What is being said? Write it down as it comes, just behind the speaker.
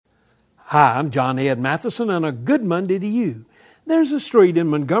Hi, I'm John Ed Matheson, and a good Monday to you. There's a street in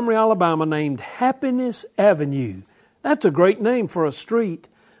Montgomery, Alabama named Happiness Avenue. That's a great name for a street,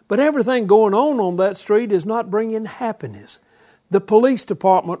 but everything going on that street is not bringing happiness. The police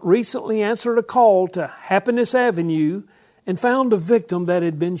department recently answered a call to Happiness Avenue and found a victim that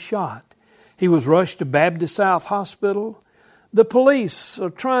had been shot. He was rushed to Baptist South Hospital. The police are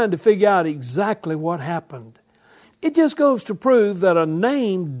trying to figure out exactly what happened. It just goes to prove that a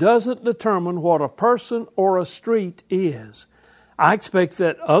name doesn't determine what a person or a street is. I expect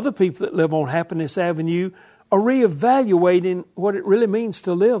that other people that live on Happiness Avenue are reevaluating what it really means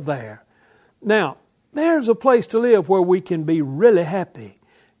to live there. Now, there's a place to live where we can be really happy.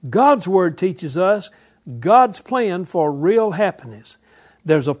 God's Word teaches us God's plan for real happiness.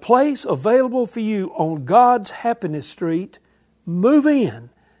 There's a place available for you on God's Happiness Street. Move in.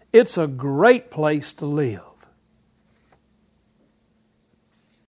 It's a great place to live.